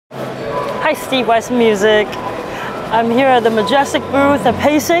Hi, Steve West Music. I'm here at the Majestic booth at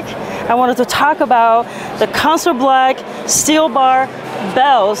PASIC. I wanted to talk about the Concert Black steel bar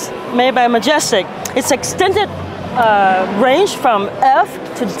bells made by Majestic. It's extended range from F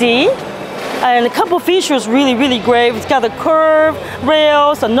to D, and a couple features really great. It's got the curved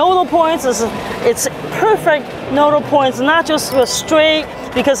rails, the nodal points. It's perfect nodal points, not just straight,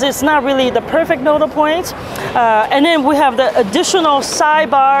 because it's not really the perfect nodal points. And then we have the additional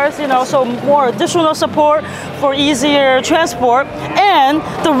sidebars, so more additional support for easier transport. And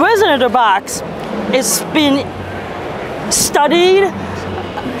the resonator box is been studied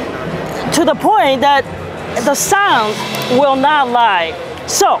to the point that the sound will not lie.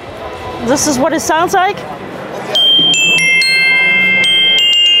 So this is what it sounds like.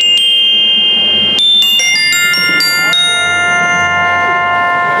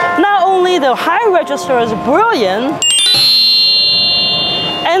 Not only the high register is brilliant,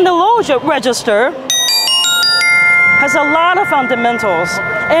 and the low register has a lot of fundamentals.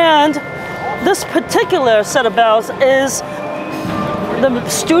 And this particular set of bells is the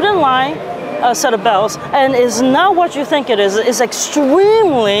student line set of bells, and is not what you think it is. It's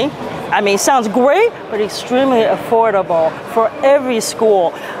extremely, sounds great, but extremely affordable for every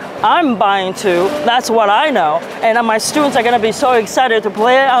school. I'm buying two, that's what I know. And my students are gonna be so excited to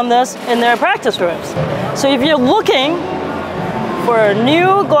play on this in their practice rooms. So if you're looking for a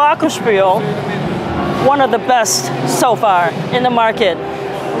new Glockenspiel, one of the best so far in the market,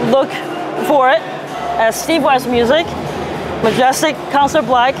 look for it at Steve West Music, Majestic Concert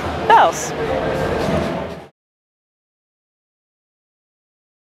Black bells.